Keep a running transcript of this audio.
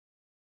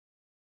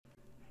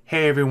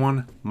Hey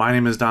everyone, my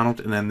name is Donald,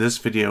 and in this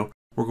video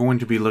we're going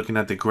to be looking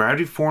at the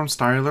Gravity Form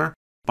Styler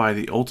by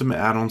the Ultimate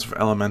Addons for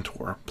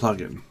Elementor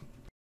plugin.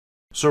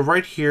 So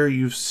right here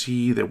you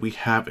see that we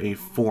have a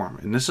form,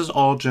 and this is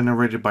all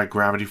generated by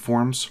Gravity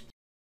Forms.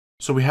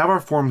 So we have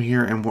our form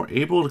here, and we're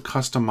able to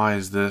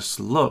customize this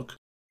look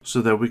so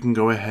that we can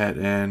go ahead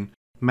and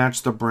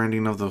match the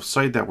branding of the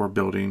site that we're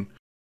building,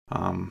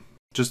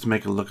 just to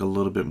make it look a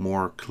little bit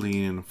more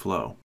clean and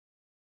flow.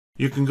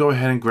 You can go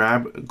ahead and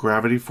grab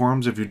Gravity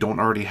Forms if you don't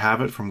already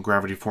have it from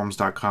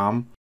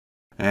gravityforms.com,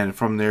 and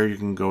from there you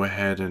can go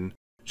ahead and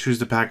choose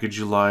the package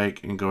you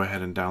like and go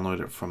ahead and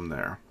download it from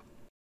there.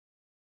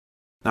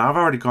 Now I've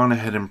already gone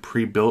ahead and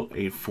pre-built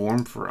a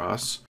form for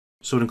us,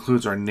 so it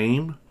includes our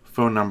name,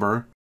 phone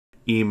number,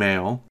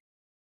 email,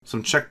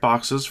 some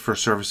checkboxes for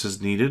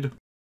services needed,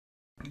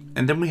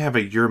 and then we have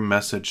a your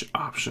message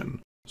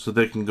option, so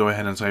they can go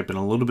ahead and type in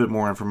a little bit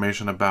more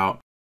information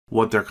about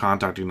what they're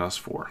contacting us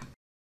for.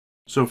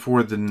 So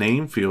for the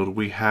name field,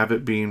 we have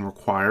it being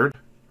required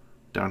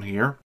down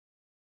here.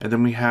 And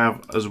then we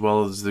have, as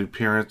well as the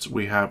appearance,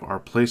 we have our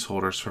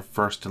placeholders for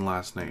first and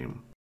last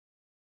name.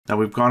 Now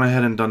we've gone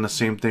ahead and done the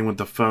same thing with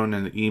the phone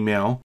and the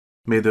email,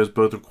 made those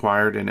both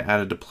required and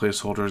added the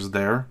placeholders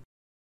there.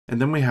 And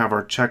then we have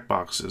our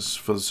checkboxes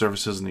for the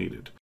services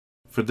needed.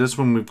 For this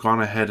one, we've gone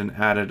ahead and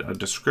added a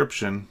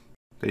description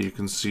that you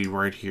can see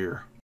right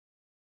here.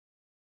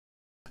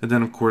 And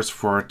then of course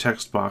for our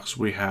text box,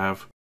 we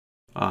have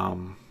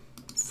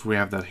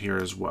that here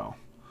as well.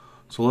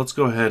 So let's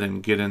go ahead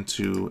and get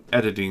into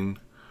editing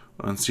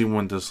and see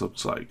what this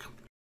looks like.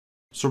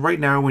 So right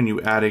now when you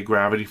add a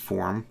Gravity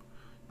form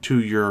to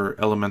your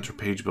Elementor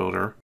page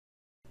builder,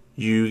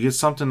 you get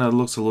something that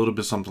looks a little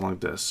bit something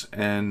like this.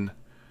 And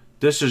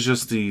this is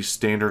just the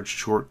standard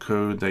short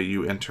code that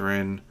you enter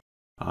in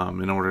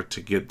order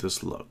to get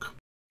this look.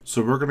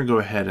 So we're going to go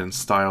ahead and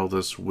style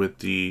this with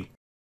the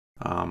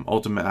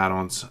Ultimate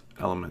Addons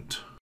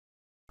element.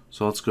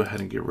 So let's go ahead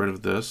and get rid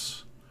of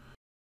this.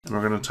 And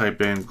we're going to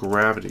type in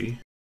Gravity,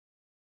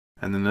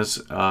 and then this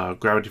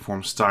Gravity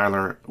Form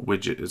Styler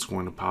widget is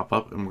going to pop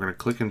up, and we're going to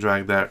click and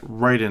drag that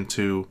right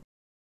into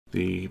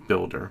the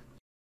builder.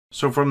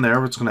 So from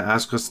there, it's going to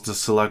ask us to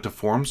select a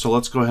form. So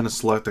let's go ahead and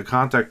select the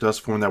Contact Us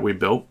form that we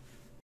built.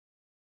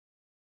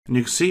 And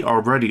you can see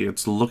already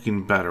it's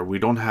looking better. We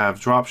don't have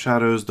drop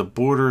shadows, the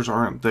borders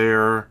aren't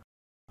there.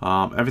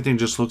 Everything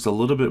just looks a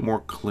little bit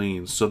more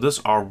clean. So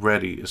this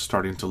already is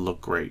starting to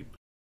look great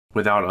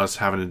without us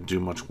having to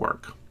do much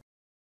work.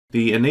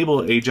 The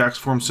Enable Ajax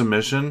Form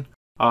Submission,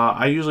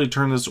 I usually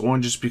turn this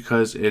on just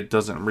because it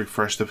doesn't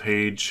refresh the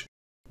page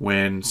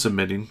when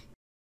submitting.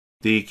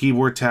 The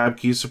Keyboard Tab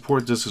key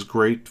support, this is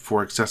great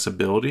for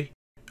accessibility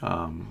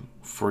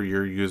for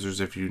your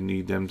users if you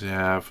need them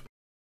to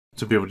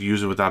be able to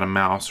use it without a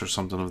mouse or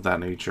something of that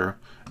nature.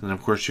 And then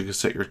of course you can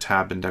set your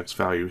tab index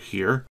value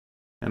here.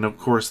 And of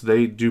course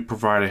they do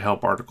provide a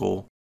help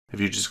article if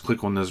you just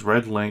click on this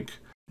red link,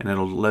 and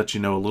it'll let you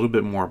know a little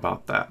bit more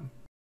about that.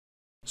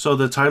 So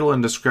the title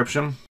and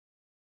description,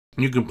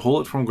 you can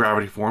pull it from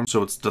Gravity Form,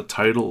 so it's the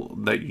title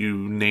that you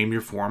name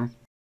your form.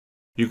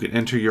 You can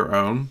enter your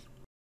own,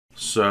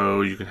 so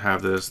you can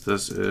have this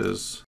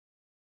is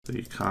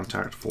the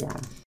contact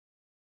form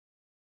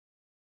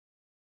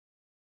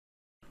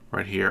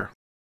right here.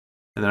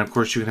 And then of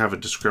course you can have a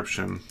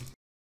description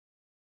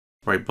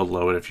right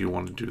below it if you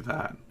want to do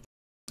that.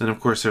 Then of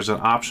course there's an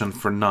option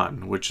for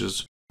none, which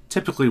is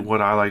typically what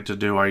I like to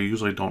do. I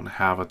usually don't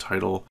have a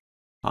title.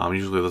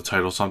 Usually the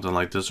title something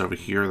like this over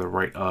here, the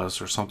Write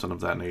Us or something of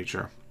that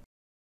nature.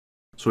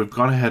 So we've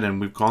gone ahead and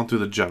we've gone through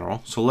the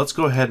general. So let's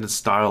go ahead and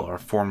style our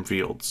form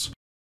fields.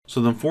 So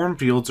the form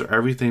fields are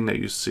everything that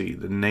you see: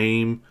 the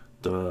name,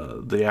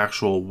 the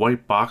actual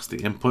white box,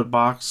 the input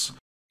box,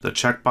 the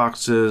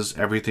checkboxes,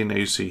 everything that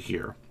you see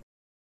here.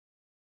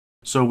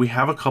 So we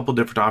have a couple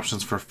different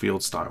options for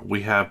field style.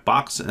 We have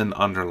box and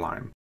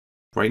underline.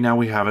 Right now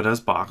we have it as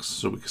box,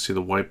 so we can see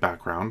the white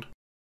background.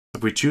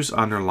 If we choose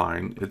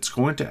underline, it's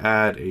going to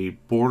add a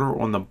border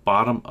on the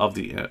bottom of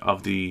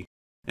the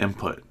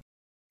input.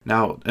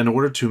 Now, in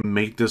order to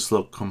make this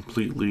look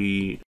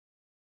completely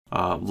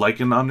like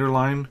an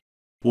underline,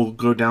 we'll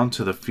go down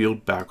to the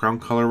field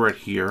background color right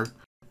here,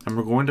 and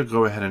we're going to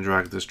go ahead and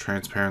drag this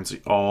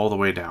transparency all the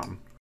way down.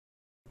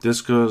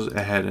 This goes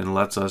ahead and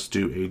lets us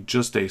do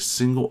just a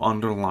single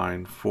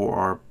underline for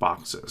our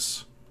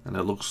boxes, and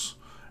it looks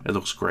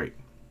great.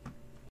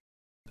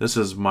 This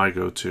is my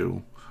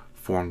go-to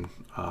form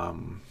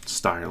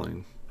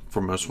styling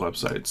for most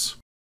websites.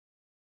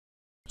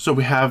 So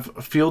we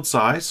have field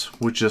size,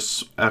 which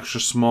is extra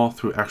small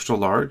through extra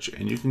large,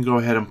 and you can go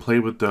ahead and play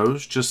with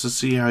those just to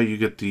see how you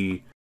get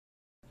the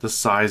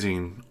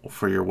sizing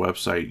for your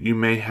website. You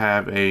may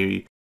have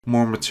a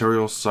more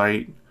material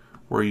site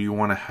where you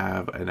want to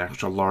have an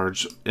extra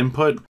large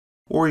input,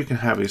 or you can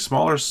have a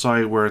smaller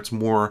site where it's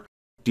more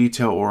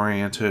detail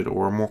oriented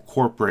or more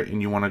corporate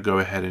and you want to go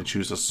ahead and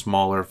choose a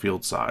smaller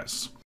field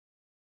size.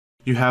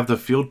 You have the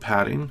field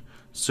padding.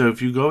 So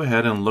if you go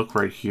ahead and look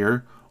right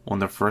here on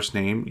the first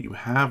name, you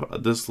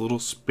have this little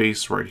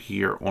space right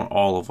here on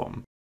all of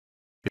them.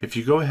 If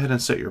you go ahead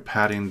and set your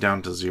padding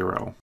down to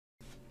 0,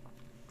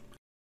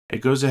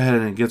 it goes ahead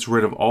and it gets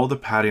rid of all the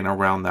padding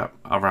around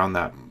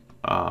that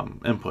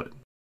input.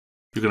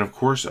 You can of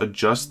course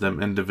adjust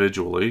them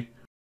individually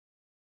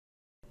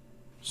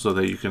so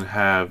that you can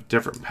have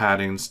different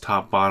paddings,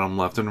 top, bottom,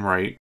 left, and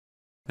right.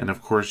 And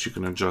of course you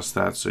can adjust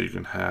that so you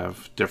can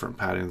have different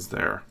paddings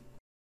there.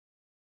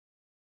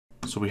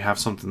 So we have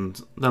something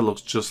that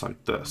looks just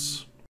like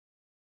this.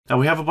 Now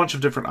we have a bunch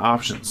of different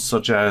options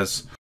such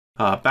as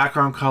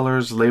background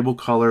colors, label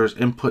colors,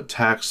 input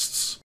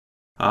texts,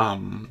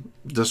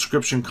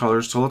 description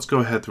colors. So let's go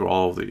ahead through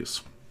all of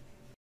these.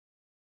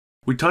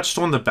 We touched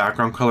on the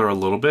background color a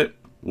little bit,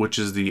 which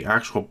is the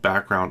actual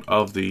background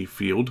of the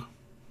field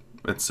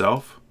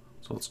itself.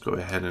 So let's go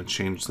ahead and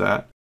change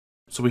that.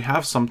 So we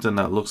have something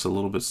that looks a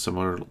little bit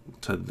similar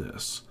to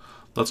this.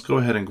 Let's go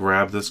ahead and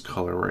grab this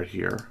color right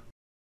here.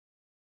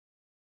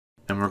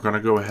 And we're going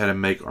to go ahead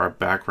and make our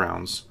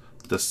backgrounds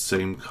the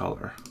same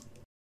color,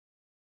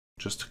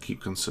 just to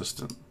keep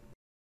consistent.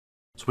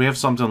 So we have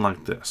something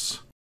like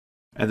this.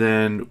 And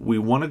then we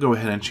want to go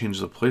ahead and change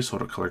the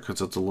placeholder color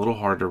because it's a little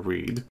hard to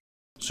read.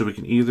 So we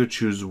can either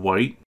choose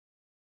white,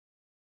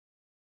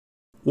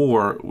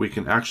 or we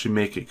can actually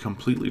make it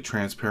completely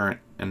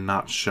transparent and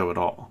not show at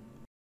all.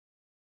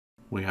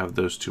 We have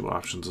those two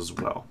options as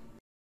well.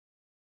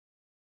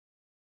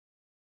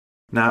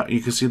 Now you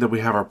can see that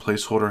we have our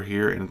placeholder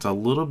here and it's a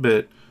little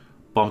bit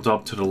bumped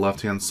up to the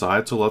left hand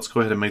side. So let's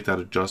go ahead and make that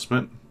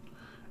adjustment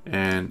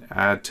and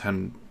add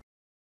 10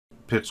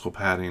 pixel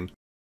padding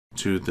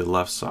to the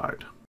left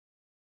side.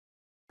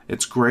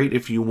 It's great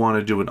if you want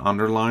to do an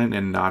underline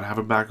and not have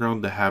a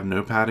background to have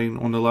no padding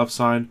on the left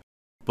side.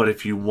 But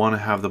if you want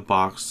to have the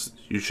box,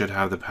 you should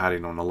have the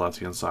padding on the left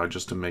hand side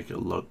just to make it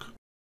look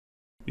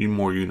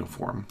more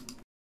uniform.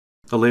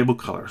 The label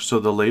color. So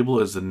the label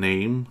is the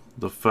name,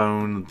 the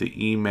phone, the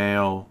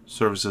email,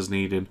 services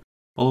needed.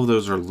 All of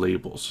those are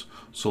labels.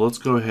 So let's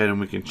go ahead and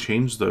we can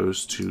change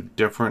those to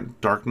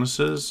different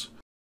darknesses,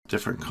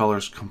 different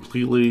colors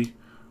completely,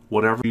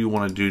 whatever you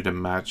want to do to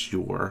match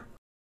your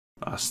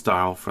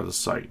style for the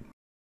site.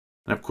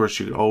 And of course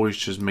you could always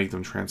just make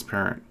them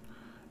transparent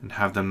and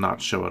have them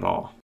not show at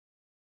all,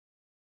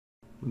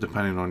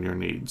 depending on your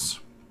needs.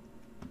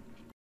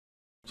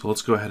 So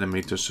let's go ahead and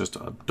make this just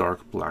a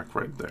dark black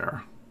right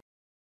there.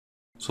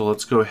 So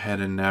let's go ahead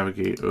and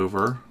navigate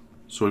over.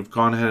 So we've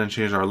gone ahead and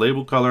changed our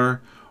label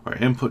color, our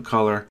input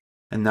color,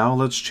 and now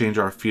let's change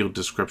our field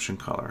description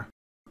color.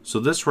 So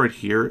this right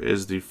here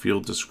is the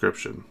field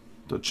description.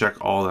 To check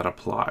all that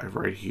apply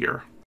right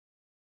here.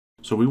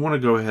 So we want to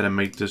go ahead and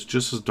make this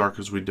just as dark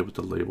as we did with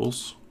the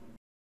labels.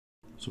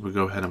 So we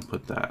go ahead and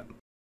put that.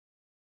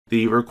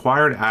 The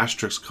required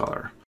asterisk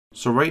color.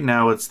 So right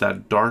now it's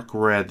that dark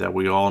red that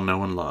we all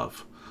know and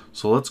love.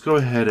 So let's go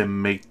ahead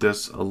and make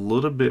this a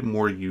little bit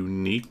more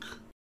unique.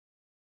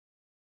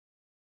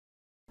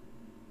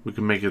 We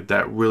can make it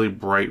that really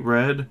bright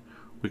red.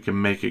 We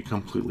can make it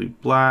completely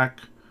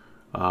black.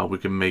 We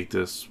can make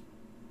this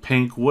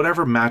pink,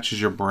 whatever matches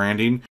your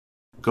branding.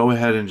 Go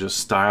ahead and just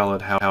style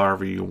it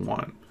however you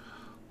want.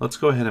 Let's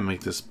go ahead and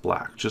make this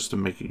black just to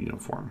make it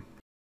uniform.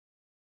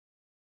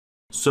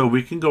 So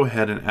we can go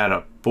ahead and add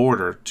a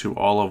border to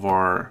all of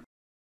our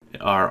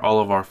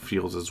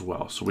fields as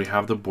well. So we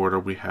have the border,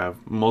 we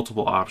have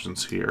multiple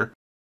options here,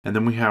 and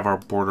then we have our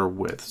border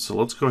width. So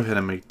let's go ahead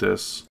and make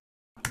this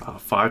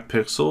 5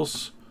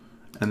 pixels,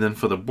 and then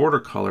for the border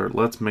color,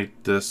 let's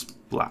make this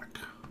black.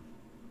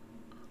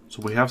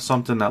 So we have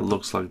something that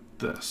looks like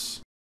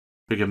this.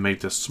 We can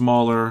make this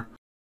smaller,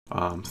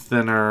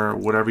 thinner,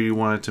 whatever you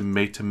want it to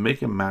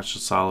make it match the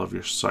style of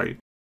your site.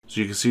 So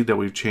you can see that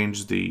we've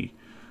changed the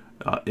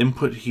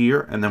input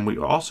here, and then we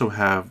also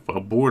have a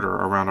border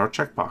around our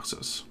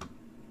checkboxes.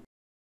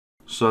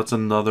 So that's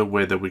another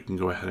way that we can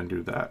go ahead and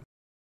do that.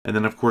 And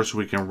then of course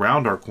we can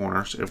round our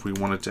corners if we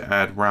wanted to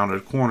add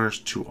rounded corners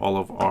to all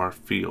of our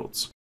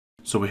fields.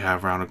 So we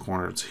have rounded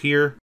corners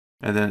here,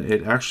 and then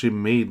it actually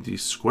made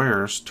these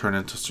squares turn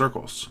into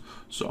circles.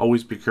 So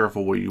always be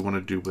careful what you want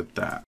to do with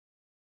that.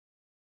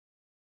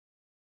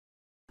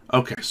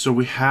 Okay, so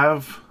we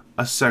have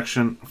a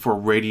section for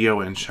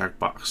radio and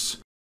checkbox.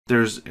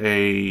 There's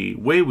a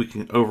way we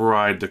can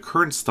override the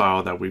current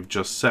style that we've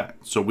just set.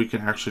 So we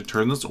can actually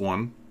turn this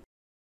on,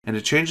 and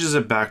it changes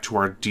it back to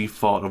our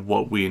default of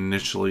what we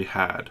initially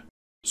had.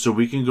 So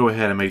we can go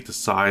ahead and make the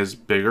size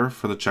bigger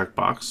for the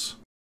checkbox.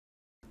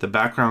 The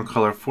background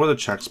color for the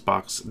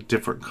checkbox,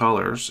 different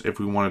colors if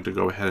we wanted to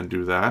go ahead and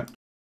do that.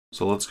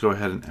 So let's go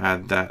ahead and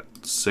add that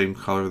same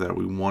color that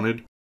we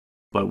wanted,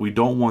 but we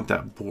don't want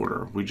that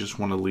border. We just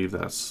want to leave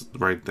that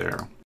right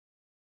there.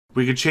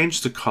 We can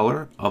change the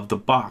color of the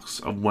box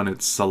of when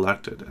it's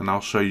selected, and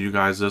I'll show you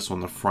guys this on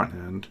the front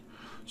end.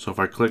 So if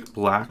I click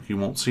black, you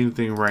won't see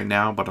anything right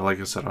now, but like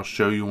I said, I'll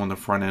show you on the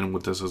front end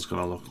what this is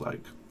going to look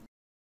like.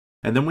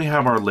 And then we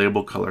have our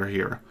label color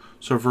here.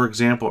 So for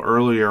example,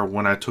 earlier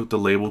when I took the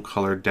label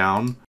color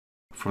down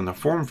from the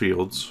form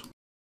fields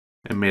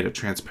and made it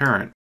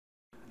transparent,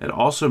 it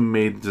also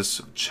made this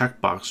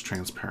checkbox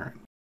transparent.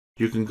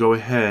 You can go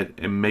ahead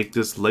and make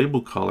this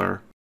label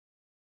color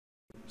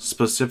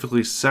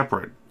specifically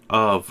separate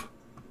of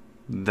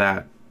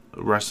that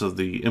rest of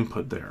the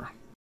input there.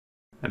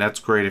 And that's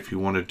great if you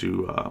want to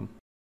do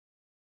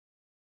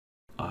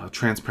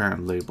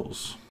transparent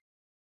labels.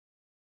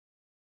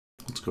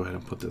 Let's go ahead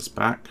and put this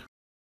back.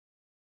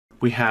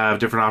 We have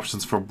different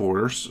options for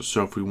borders.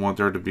 So if we want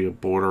there to be a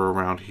border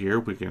around here,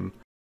 we can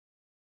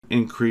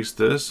increase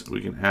this. We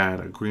can add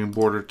a green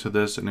border to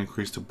this and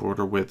increase the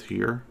border width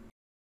here.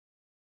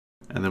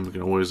 And then we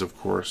can always, of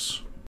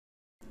course,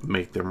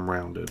 make them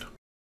rounded.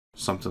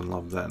 Something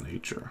of that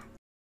nature.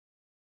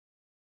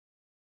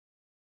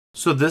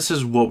 So this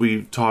is what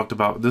we talked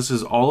about. This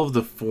is all of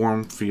the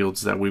form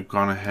fields that we've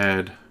gone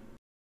ahead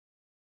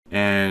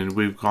and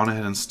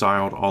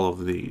styled all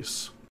of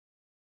these.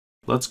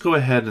 Let's go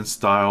ahead and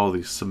style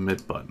the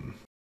submit button.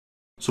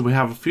 So we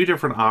have a few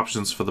different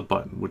options for the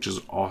button, which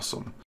is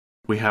awesome.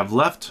 We have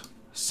left,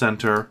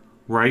 center,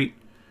 right,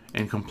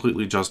 and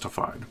completely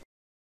justified.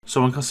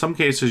 So in some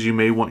cases, you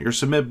may want your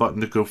submit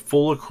button to go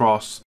full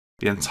across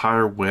the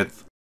entire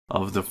width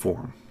of the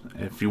form.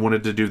 If you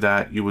wanted to do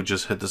that, you would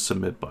just hit the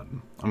submit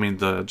button.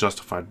 The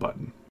justified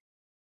button.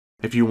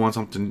 If you want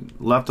something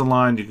left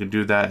aligned, you can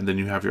do that, and then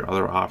you have your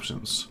other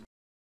options.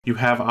 You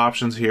have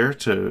options here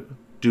to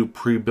do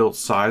pre-built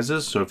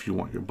sizes. So if you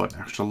want your button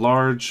extra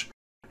large,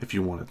 if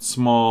you want it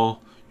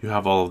small, you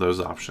have all of those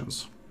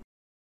options.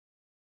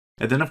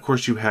 And then of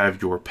course you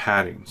have your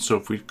padding. So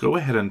if we go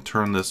ahead and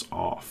turn this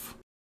off,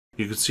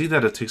 you can see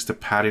that it takes the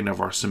padding of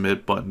our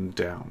submit button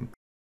down.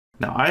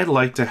 Now I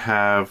like to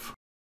have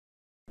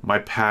my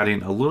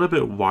padding a little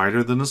bit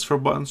wider than this for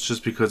buttons,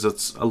 just because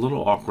it's a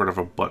little awkward of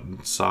a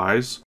button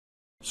size.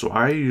 So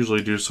I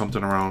usually do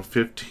something around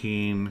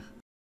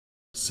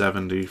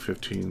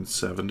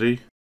 1570. It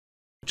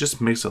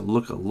just makes it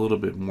look a little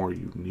bit more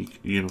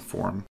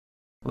uniform.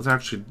 Let's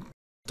actually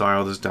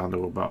dial this down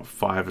to about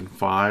 5 and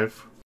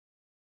 5.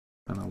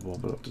 And I'll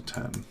bump it up to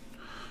 10.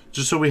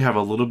 Just so we have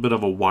a little bit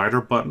of a wider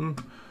button,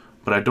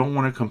 but I don't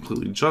want it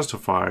completely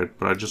justified,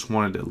 but I just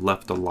wanted it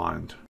left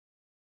aligned.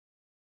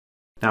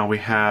 Now we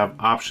have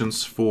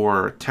options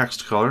for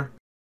text color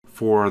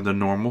for the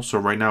normal. So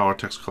right now our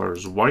text color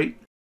is white.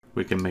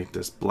 We can make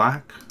this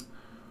black.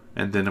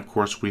 And then of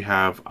course we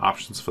have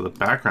options for the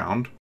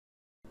background.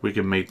 We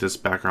can make this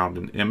background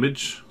an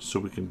image. So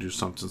we can do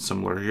something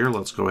similar here.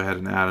 Let's go ahead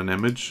and add an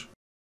image.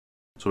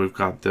 So we've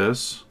got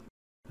this.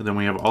 And then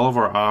we have all of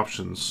our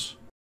options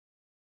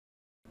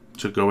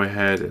to go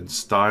ahead and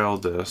style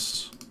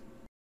this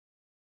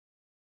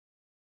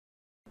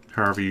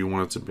however you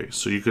want it to be.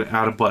 So you can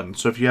add a button.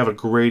 So if you have a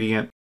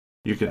gradient,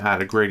 you can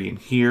add a gradient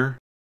here.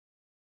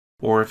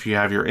 Or if you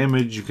have your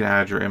image, you can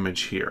add your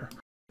image here.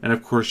 And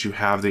of course you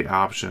have the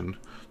option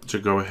to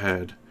go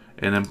ahead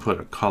and input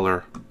a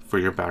color for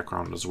your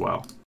background as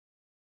well.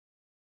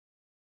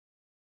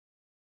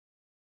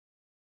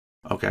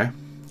 Okay,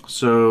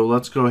 so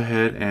let's go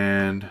ahead,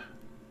 and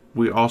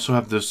we also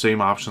have the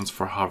same options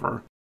for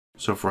hover.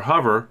 So for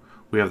hover,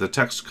 we have the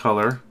text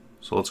color.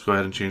 So let's go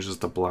ahead and change this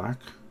to black.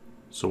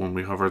 So when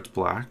we hover, it's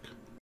black.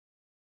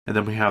 And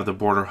then we have the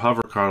border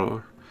hover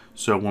color.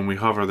 So when we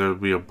hover, there'll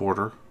be a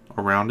border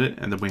around it.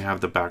 And then we have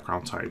the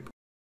background type.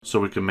 So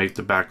we can make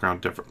the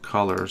background different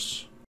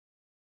colors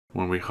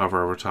when we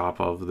hover over top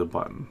of the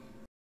button.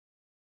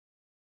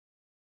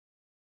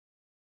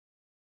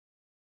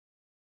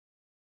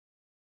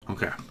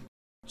 Okay.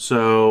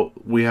 So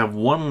we have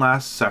one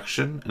last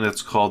section, and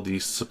it's called the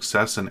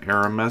success and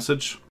error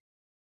message.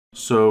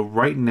 So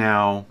right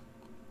now,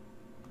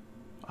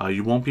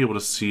 you won't be able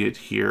to see it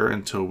here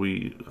until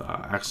we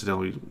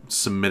accidentally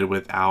submit it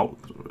without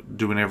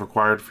doing a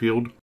required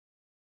field.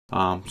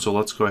 So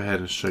let's go ahead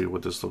and show you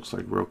what this looks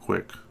like real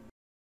quick.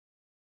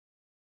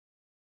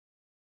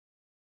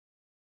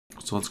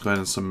 So let's go ahead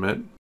and submit.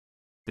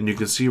 And you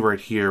can see right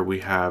here we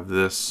have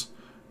this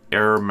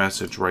error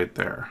message right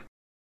there.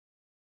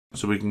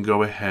 So we can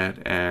go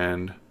ahead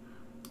and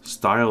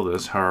style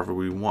this however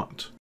we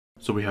want.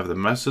 So we have the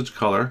message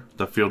color,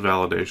 the field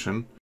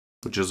validation,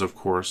 which is of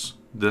course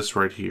this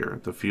right here,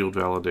 the field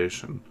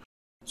validation.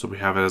 So we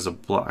have it as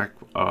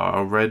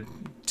a red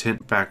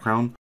tint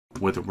background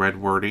with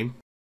red wording.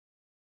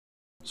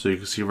 So you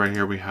can see right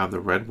here we have the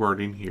red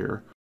wording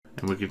here,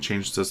 and we can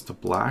change this to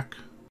black.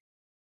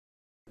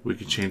 We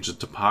can change the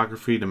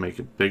typography to make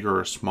it bigger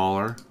or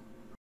smaller.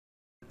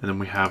 And then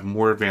we have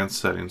more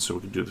advanced settings, so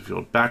we can do the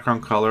field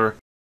background color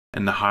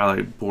and the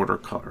highlight border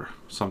color,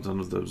 something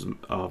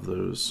of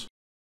those.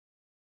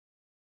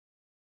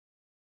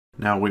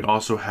 Now we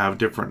also have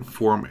different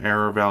form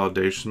error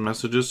validation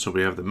messages. So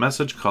we have the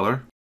message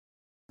color,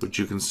 which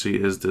you can see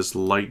is this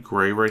light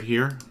gray right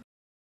here,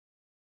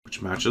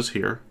 which matches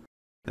here.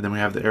 And then we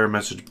have the error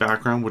message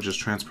background, which is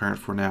transparent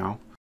for now,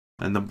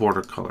 and the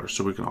border color.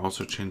 So we can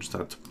also change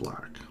that to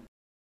black.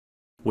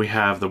 We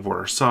have the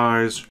border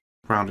size,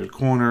 rounded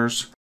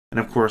corners, and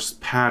of course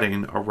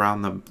padding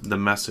around the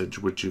message,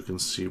 which you can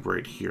see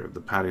right here,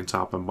 the padding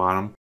top and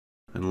bottom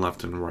and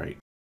left and right.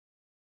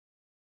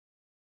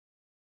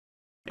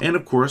 And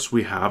of course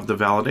we have the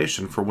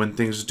validation for when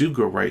things do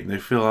go right and they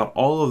fill out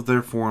all of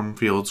their form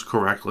fields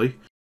correctly.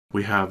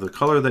 We have the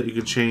color that you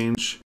can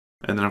change,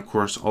 and then of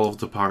course all of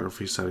the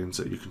typography settings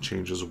that you can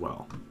change as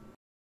well.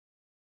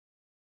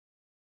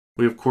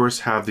 We of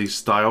course have the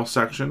style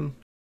section,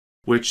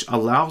 which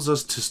allows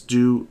us to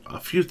do a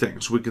few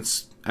things. We can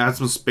add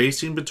some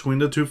spacing between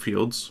the two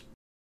fields.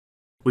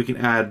 We can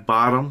add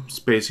bottom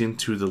spacing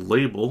to the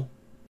label.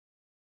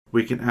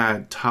 We can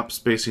add top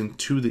spacing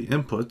to the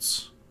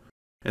inputs.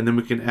 And then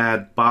we can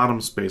add bottom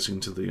spacing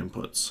to the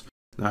inputs.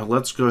 Now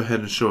let's go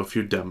ahead and show a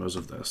few demos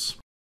of this.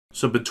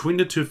 So between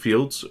the two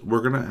fields,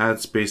 we're going to add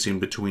spacing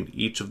between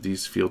each of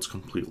these fields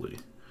completely.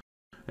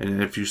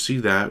 And if you see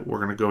that, we're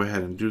going to go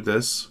ahead and do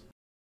this.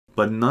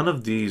 But none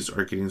of these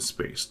are getting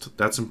spaced.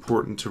 That's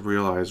important to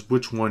realize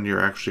which one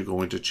you're actually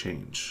going to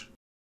change.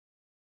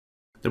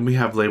 Then we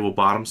have label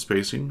bottom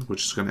spacing,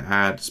 which is going to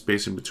add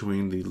spacing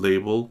between the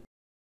label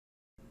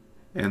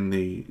and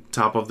the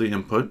top of the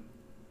input.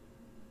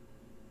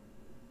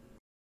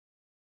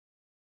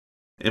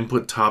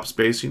 Input top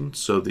spacing,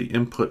 so the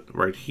input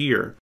right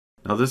here.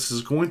 Now this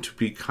is going to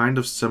be kind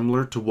of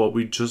similar to what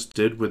we just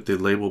did with the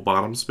label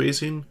bottom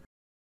spacing,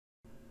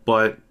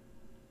 but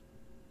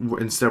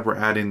instead we're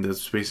adding the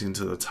spacing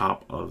to the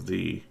top of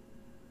the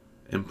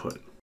input.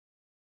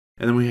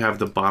 And then we have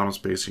the bottom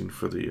spacing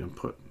for the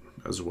input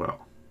as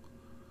well.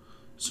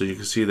 So you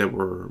can see that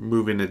we're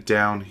moving it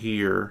down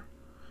here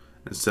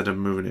instead of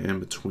moving it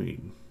in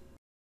between.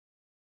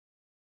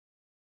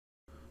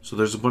 So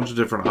there's a bunch of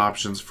different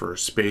options for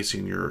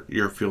spacing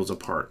your fields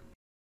apart.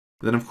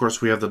 Then of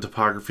course we have the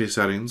typography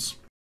settings.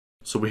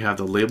 So we have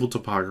the label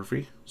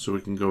typography, so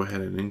we can go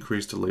ahead and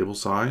increase the label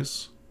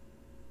size.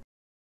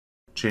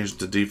 Change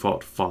the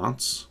default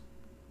fonts.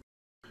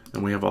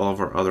 And we have all of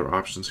our other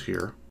options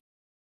here.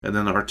 And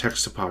then our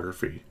text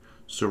typography.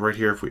 So right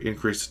here, if we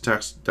increase the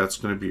text, that's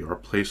going to be our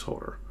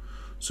placeholder.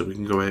 So we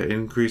can go ahead and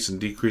increase and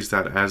decrease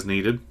that as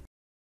needed.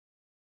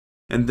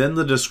 And then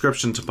the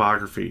description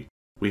typography.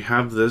 We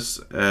have this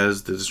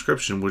as the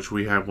description, which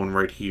we have one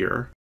right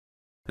here.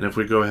 And if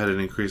we go ahead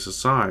and increase the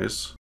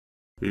size,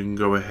 we can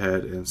go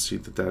ahead and see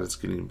that that is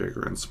getting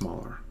bigger and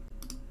smaller.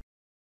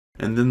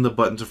 And then the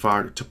button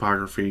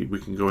typography, we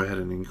can go ahead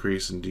and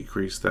increase and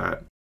decrease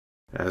that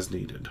as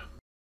needed.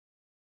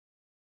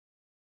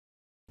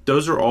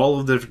 Those are all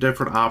of the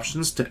different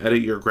options to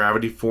edit your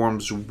Gravity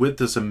forms with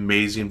this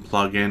amazing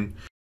plugin.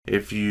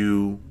 If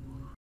you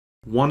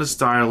want to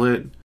style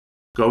it,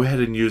 go ahead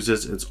and use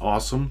this. It's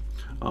awesome.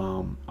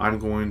 I'm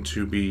going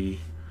to be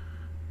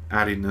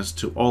adding this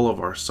to all of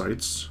our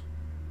sites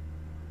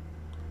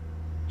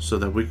so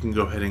that we can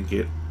go ahead and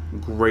get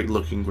great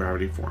looking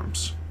Gravity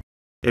forms.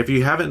 If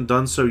you haven't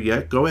done so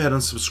yet, go ahead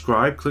and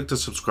subscribe. Click the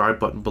subscribe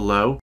button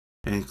below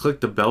and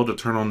click the bell to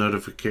turn on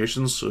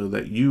notifications so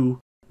that you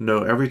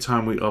know every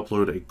time we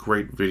upload a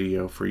great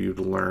video for you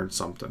to learn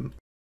something.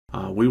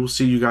 We will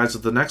see you guys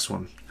at the next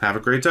one. Have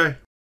a great day.